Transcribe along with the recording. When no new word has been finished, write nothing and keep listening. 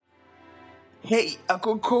Hey,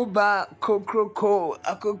 Akokoba, Kokrokoo,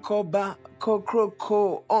 Akokoba,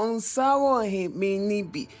 Kokrokoo. On Sawa hate me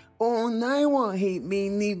nibi. On Naiwan hate me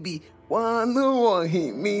nibi. One one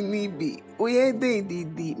hate me nibi. Oye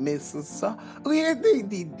di mesoso. Oye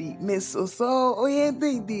di mesoso. Oye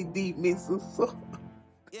di mesoso.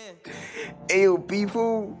 Ayo,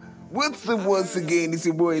 people. What's up once again? It's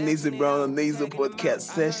your boy Nathan Brown on Nasal Podcast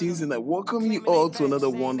Sessions, and I welcome you all to another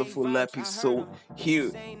wonderful episode here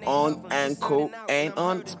on Anchor and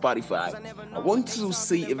on Spotify. I want to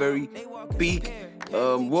say a very big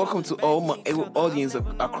welcome to all my audience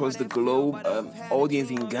across the globe, audience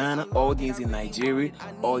in Ghana, audience in Nigeria,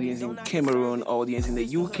 audience in Cameroon, audience in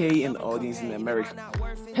the UK, and audience in America.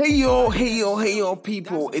 Hey yo,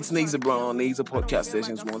 people! It's Naza Brown on Naza Podcast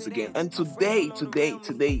Sessions once again, and today,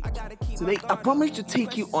 I promise to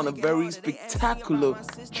take you on a very spectacular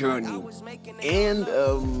journey, and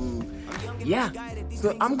yeah.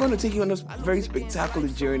 So I'm going to take you on a very spectacular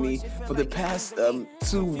journey. For the past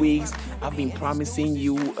 2 weeks, I've been promising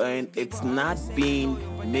you, and it's not being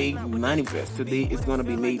made manifest. Today, it's going to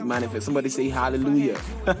be made manifest. Somebody say hallelujah.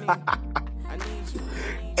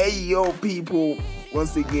 Hey yo, people!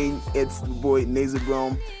 Once again, it's the boy Naza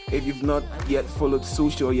Brown. If you've not yet followed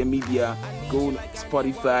social media, go on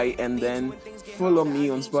Spotify and then follow me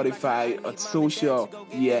on Spotify at social.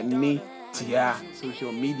 Yeah,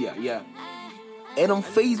 social media. Yeah. And on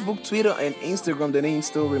Facebook, Twitter, and Instagram, the name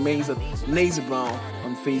still remains at Naza Brown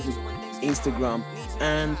on Facebook, Instagram,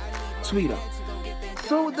 and Twitter.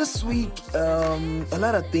 So this week, a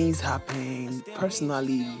lot of things happened.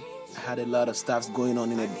 Personally, I had a lot of stuff going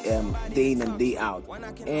on in a day in and day out,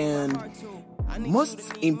 and most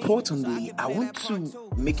importantly, I want to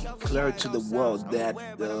make it clear to the world that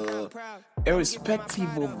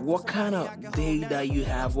irrespective of what kind of day that you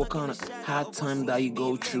have, what kind of hard time that you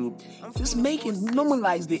go through, just make it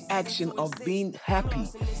normalize the action of being happy.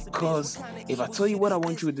 Because if I tell you what I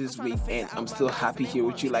went through this week and I'm still happy here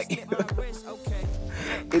with you, like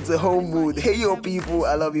it's a whole mood. Hey yo, people,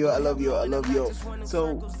 I love you, I love you, I love you.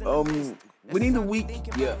 So within the week,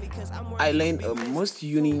 yeah, I learned most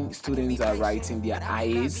uni students are writing their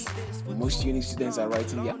IAs. Most uni students are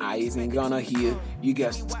writing their IAs in Ghana. Here, you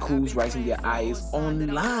get schools writing their IAs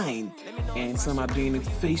online, and some are doing it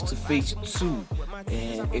face to face too.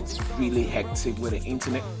 And it's really hectic with the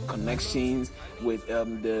internet connections, with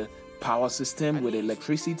the power system, with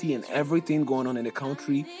electricity and everything going on in the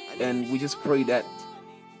country. And we just pray that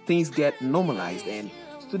things get normalized and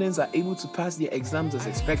students are able to pass their exams as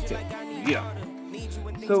expected. Yeah.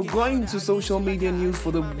 So going to social media news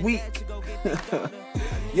for the week.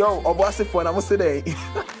 Yo, Obasi for I'm today.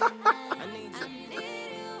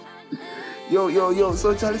 Yo.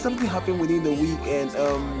 So Charlie, something happened within the week,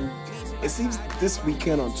 and it seems this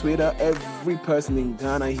weekend on Twitter, every person in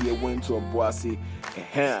Ghana here went to Obuasi.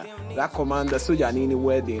 That commander Sojanini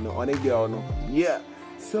wedding on a girl. No? Yeah.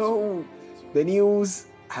 So the news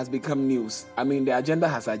has become news. I mean, the agenda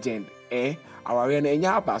has agenda. Our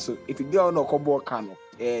enya paso. If the girl no kobo kano.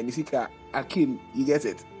 Nisika Akim, you get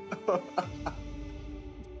it.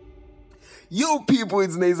 Yo, people,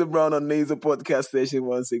 it's Naza Brown on Naza Podcast Session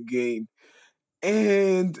once again.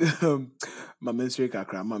 And my mystery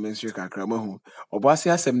kakra, mahu.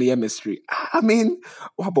 Obasi asem the mystery. I mean,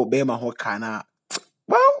 what about Bema Hokana?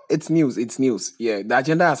 Well, it's news. Yeah, the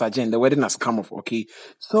agenda has agenda. The wedding has come off. Okay,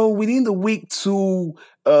 so within the week too,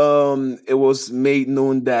 it was made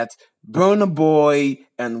known that Burna Boy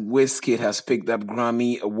and Wizkid has picked up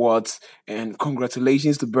Grammy awards, and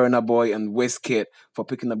congratulations to Burna Boy and Wizkid for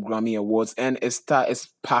picking up Grammy awards. And it's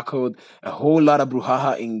sparkled a whole lot of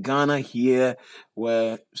brouhaha in Ghana here,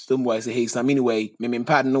 where some boys say, "Hey, Sam, anyway, me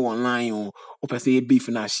pardon no online or say beef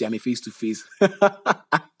and I share me face to face."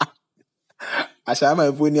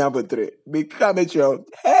 Ashama Funi Apotre. Become it your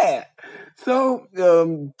hair. So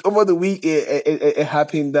over the week it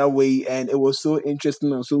happened that way, and it was so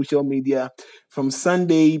interesting on social media. From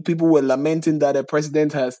Sunday, people were lamenting that the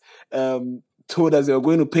president has told us they were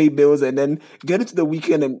going to pay bills, and then get into the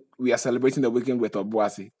weekend and we are celebrating the weekend with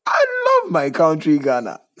Obuasi. I love my country,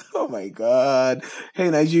 Ghana. Oh my God. Hey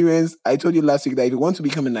Nigerians, I told you last week that if you want to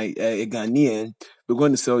become a Ghanaian, we're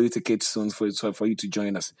going to sell you tickets soon for you to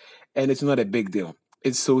join us. And it's not a big deal.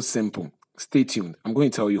 It's so simple. Stay tuned. I'm going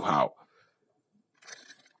to tell you how.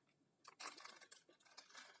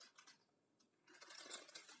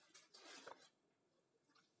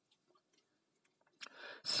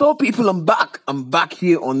 So, people, I'm back. I'm back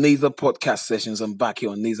here on Laser Podcast Sessions.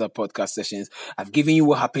 I've given you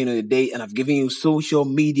what happened in the day, and I've given you social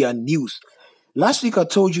media news. Last week, I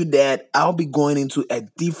told you that I'll be going into a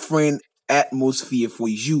different atmosphere for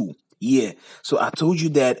you. Yeah. So I told you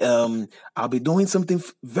that I'll be doing something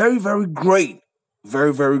very, very great.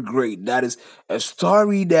 Very, very great. That is a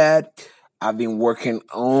story that I've been working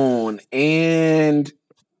on. And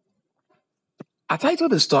I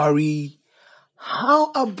titled the story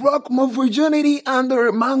How I Broke My Virginity Under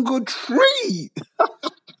a Mango Tree.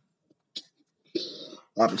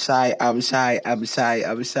 I'm shy, I'm shy, I'm shy,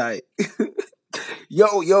 I'm shy.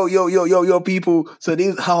 Yo, people. So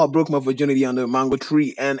this is how I broke my virginity under a mango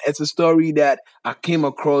tree. And it's a story that I came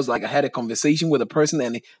across, like I had a conversation with a person,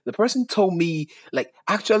 and the person told me, like,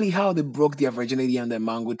 actually how they broke their virginity under a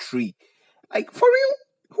mango tree. Like, for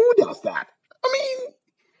real? Who does that? I mean,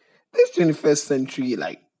 this 21st century,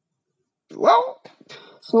 like, well,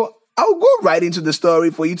 so I'll go right into the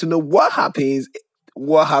story for you to know what happens.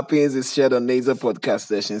 What happens is shared on Laser Podcast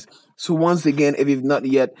Sessions. So once again, if you've not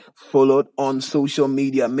yet followed on social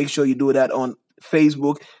media, make sure you do that on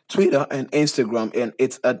Facebook, Twitter, and Instagram, and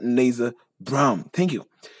it's at Laser Brown. Thank you.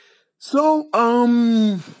 So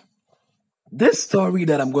this story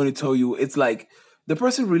that I'm going to tell you, it's like the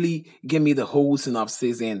person really gave me the whole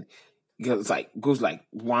synopsis, and goes like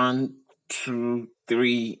one, two,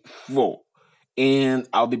 three, four, and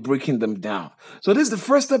I'll be breaking them down. So this is the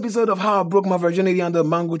first episode of how I broke my virginity under a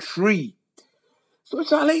mango tree. So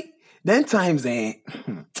Charlie, then times it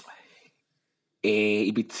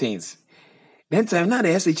be things. Then time now the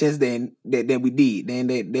SHS then we did. Then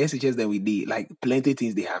the SHS then we did. Like plenty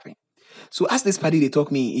things they happen. So as this party they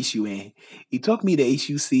talk me issue, he talk me the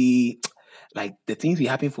issue see like the things we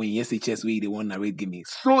happen for in SHS way they want to narrate give me.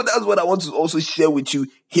 So that's what I want to also share with you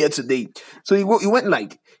here today. So he went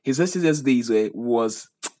like his SHS days was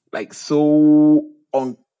like so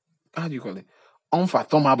on how do you call it?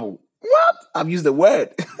 Unfathomable. What? I've used the word.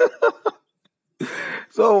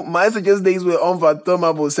 So my SHS days were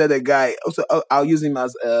unfathomable, said a guy. Also, I'll use him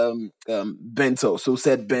as Bento. So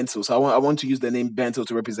said Bento. So I want to use the name Bento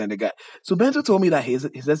to represent the guy. So Bento told me that his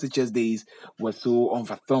SHS days were so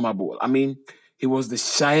unfathomable. I mean, he was the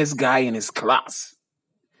shyest guy in his class.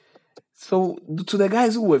 So to the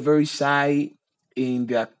guys who were very shy in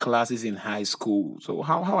their classes in high school, so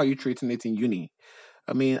how are you treating it in uni?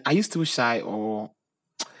 I mean, are you still shy or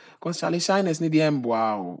because Charlie shyness need the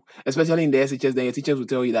wow. Especially in the SHS, then your teachers will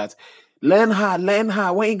tell you that learn hard, learn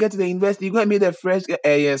hard. When you get to the university, you're gonna meet the fresh girl.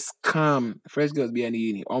 Yes, come. Fresh girls be any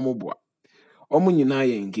uni. Omo boy. Omo you now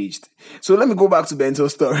you're engaged. So let me go back to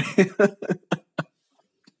Bento's story.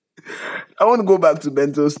 I want to go back to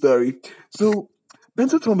Bento's story. So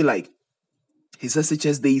Bento told me like his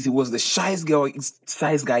SHS days, he was the shyest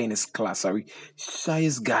guy in his class. Sorry,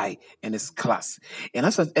 shyest guy in his class. And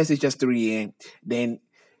as at SHS 3, then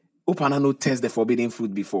Opana no test the forbidden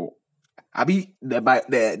fruit before. Abi the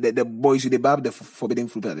boys with the bab the forbidden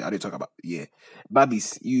fruit that they talk about. Yeah.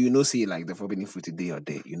 Babbies, you know say like the forbidden fruit today or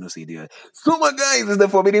day. You know say there. So my guys, it's the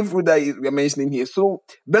forbidden fruit that you're mentioning here. So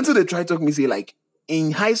Bento they try talk me say like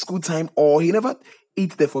in high school time or he never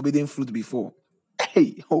eat the forbidden fruit before.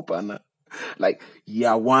 Hey, hope Anna. Like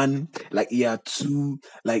year one, like year two,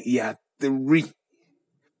 like year three.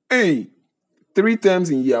 Hey, three times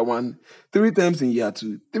in year one, three times in year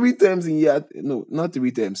two, three times in year no, not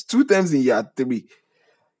three times, two times in year three.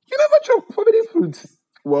 You never chop forbidden fruit.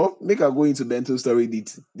 Well, make I go into mental story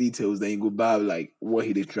details, then you go back like what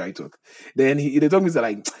he did try talk. Then they talk me say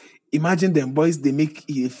like, imagine them boys they make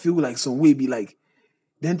you feel like some way be like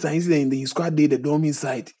then times then the squad day the dorm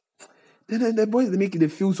inside. Then the boys they make it they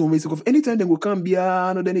feel some way. So anytime they will come be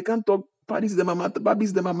no, then they can't talk parties them a matter,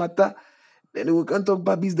 babies them a matter. Then they will can't talk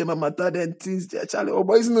babies them a matter. Then things Charlie, oh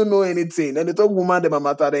boys don't know anything. Then they talk woman them a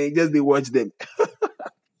matter. Then you just they watch them.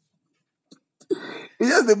 It's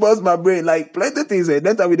just they bust my brain like plenty things.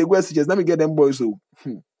 Then time with the questions, let me get them boys so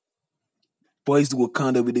boys go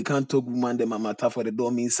count up, they can't talk woman them a matter for the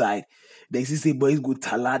dorm inside. Then see say boys go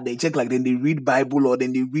talat, they check like then they read Bible or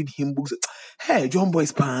then they read hymn books. Hey, John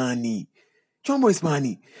boys panny. John boys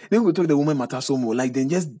panny. Then we talk the woman matter so more. Like then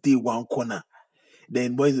just day one corner.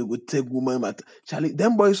 Then boys will go take woman matter. Charlie,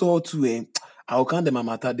 them boys all too I'll count them a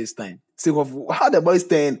matter this time. Say of how the boys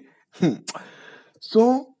stand.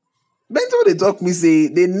 So Bento they talk me say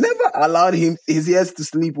they never allowed him his ears to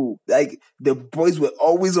sleep. Oh. Like the boys were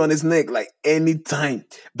always on his neck, like anytime.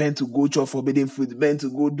 Bento go chop forbidden fruit, Bento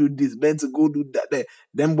go do this, Bento go do that.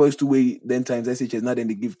 Them boys to wait then times SHS, now then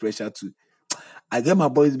they give pressure to. I get my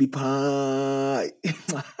boys be pie.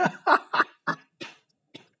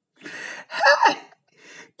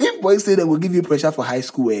 If boys say they will give you pressure for high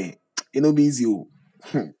school, it no be easy. Oh.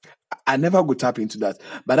 I never go tap into that.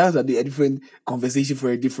 But that's a different conversation for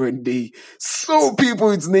a different day. So people,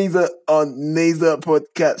 it's Nazer on Nazer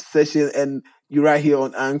podcast session. And You're right here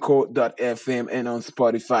on Anchor.fm and on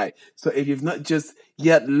Spotify. So if you've not just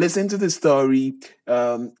yet listened to the story,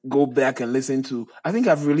 go back and listen to. I think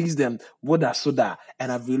I've released them Woda Soda, and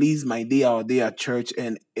I've released My Day Our Day at Church,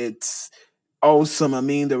 and it's awesome. I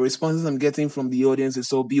mean, the responses I'm getting from the audience is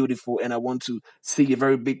so beautiful, and I want to say a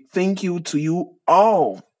very big thank you to you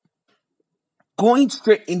all. Going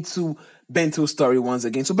straight into Bento's story once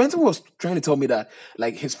again. So Bento was trying to tell me that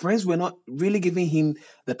like his friends were not really giving him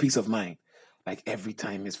the peace of mind. Like every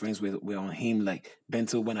time his friends were on him, like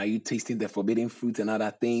Bento, when are you tasting the forbidden fruit and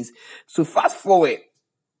other things? So fast forward,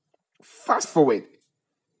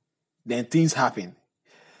 then things happen.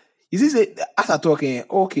 You see, say, as I talk,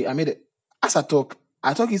 okay, I made it. As I talk,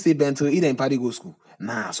 you say Bento, he then party go school.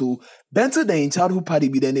 Nah, so Bento then in childhood party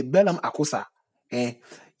be then they Bellam Akosa.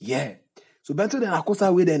 Yeah. So Bento then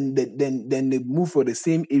Akosa we then they move for the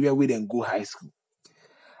same area we then go high school.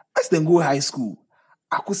 As then go high school,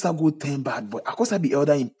 Akosa go turn bad boy. Akosa be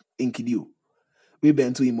elder in Kidio. We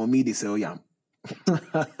Bento in mommy they sell yam.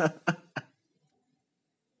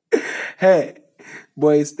 Hey,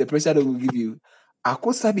 boys, the pressure they will give you.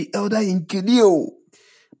 Akosa be elder in Kidio.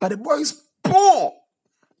 But the boys poor.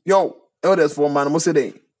 Yo, elders for man, must say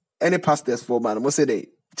they. Any pastors for man, must say they.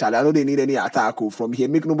 Charlie, I know they need any attack from here.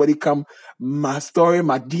 Make nobody come. My story,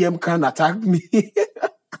 my DM can attack me.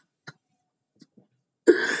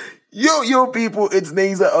 Yo, people, it's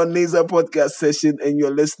Naza on Naza Podcast Session, and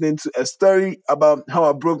you're listening to a story about how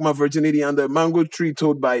I broke my virginity under a mango tree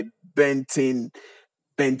told by Benton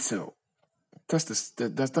Bento. That's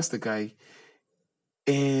the guy.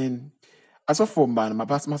 And I saw for man, my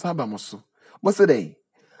past my saba moso. What's the day?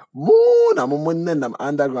 Moon, I'm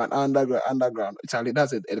underground. Charlie,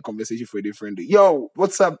 that's a conversation for a different day. Yo,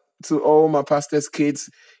 what's up to all my pastors' kids?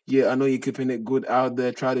 Yeah, I know you're keeping it good out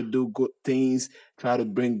there. Try to do good things. Try to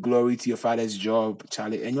bring glory to your father's job,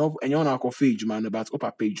 Charlie. And you're not coffee, man. About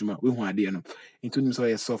upper page, man. We want to know. Into them so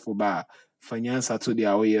you suffer bar. Finance to the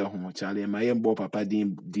away home, Charlie. And my young boy, Papa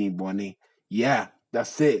Dean Bonnie. Yeah,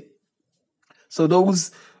 that's it. So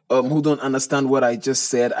those who don't understand what I just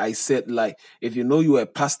said, I said like if you know you're a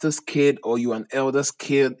pastor's kid or you're an elder's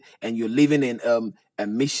kid and you're living in a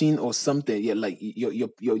mission or something, yeah, like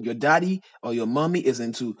your daddy or your mommy is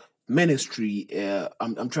into ministry.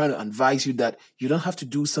 I'm trying to advise you that you don't have to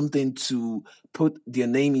do something to put their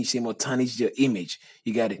name in shame or tarnish their image.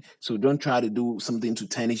 You get it? So don't try to do something to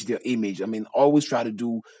tarnish their image. I mean, always try to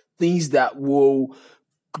do things that will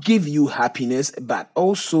give you happiness, but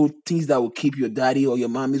also things that will keep your daddy or your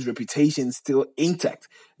mommy's reputation still intact,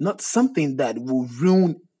 not something that will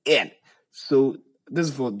ruin it. So this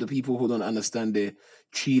is for the people who don't understand the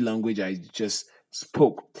tree language I just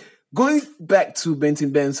spoke. Going back to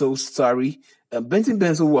Benton Benso's story, Benton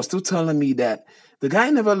Benso was still telling me that the guy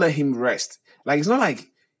never let him rest. Like it's not like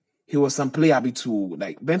he was some player too.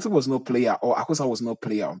 Like Benson was no player or Akosa was no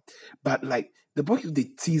player. But like the boys they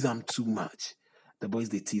tease him too much. The boys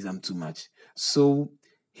they tease him too much. So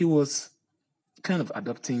he was kind of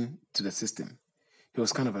adapting to the system. He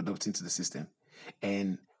was kind of adapting to the system.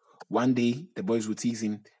 And one day the boys would tease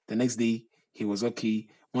him. The next day he was okay.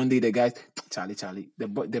 One day the guys, Charlie,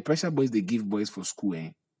 the pressure boys they give boys for school,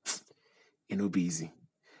 it will be easy.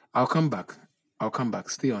 I'll come back. I'll come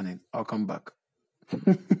back. Stay on it. I'll come back.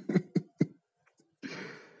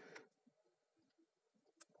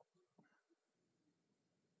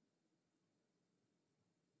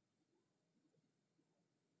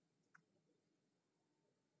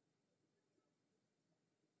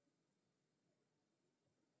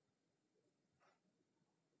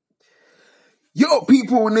 Yo,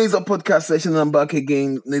 people, Naser podcast session. I'm back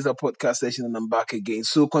again. Naser podcast session, and I'm back again.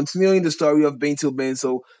 So, continuing the story of Bento Ben.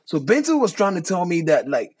 So Bento was trying to tell me that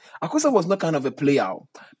like Akosa was not kind of a player,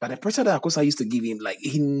 but the pressure that Akosa used to give him, like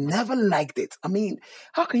he never liked it. I mean,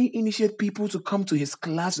 how can you initiate people to come to his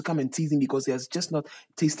class to come and tease him because he has just not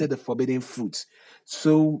tasted the forbidden fruit?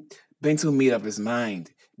 So Bento made up his mind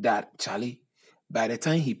that Charlie, by the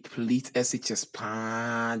time he pleads SHS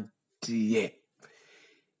pan, yeah,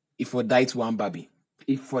 if for diet one baby.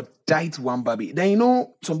 If for diet one baby, then you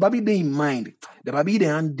know some baby they in mind. The baby they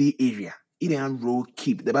on the area. It they on roll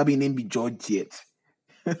keep. The baby name be George yet.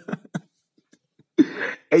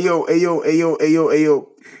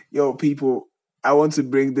 Yo, people. I want to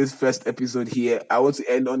bring this first episode here. I want to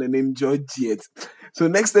end on the name Georgette. So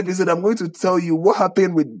next episode, I'm going to tell you what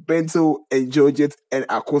happened with Bento and Georgette and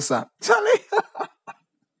Akosa. Charlie.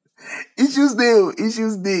 Issues there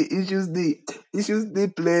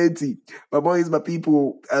plenty. My boys, my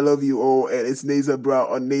people, I love you all. And it's Naza Brown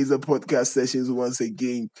on Naza Podcast Sessions once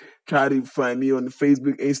again. Try to find me on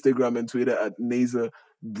Facebook, Instagram, and Twitter at Naza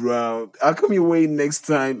Bro, I'll come your way next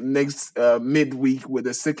time, next midweek with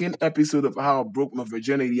the second episode of How I Broke My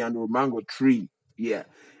Virginity Under a Mango Tree. Yeah.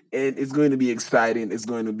 And it's going to be exciting. It's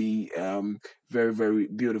going to be very, very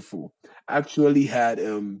beautiful. I actually had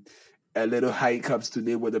a little hiccups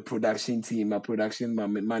today with the production team. My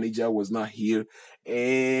manager was not here,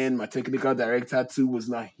 and my technical director too was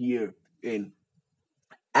not here. And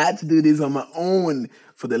I had to do this on my own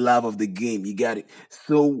for the love of the game. You got it.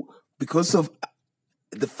 So because of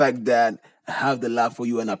the fact that I have the love for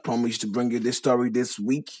you and I promise to bring you this story this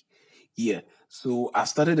week. Yeah. So I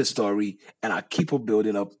started the story and I keep on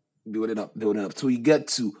building up, building up, building up. So you get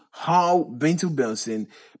to how Benito Benson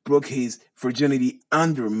broke his virginity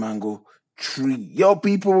under a mango tree. Yo,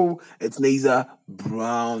 people, it's Laser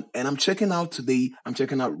Brown. And I'm checking out today. I'm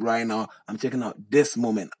checking out right now. I'm checking out this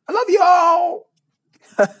moment. I love y'all.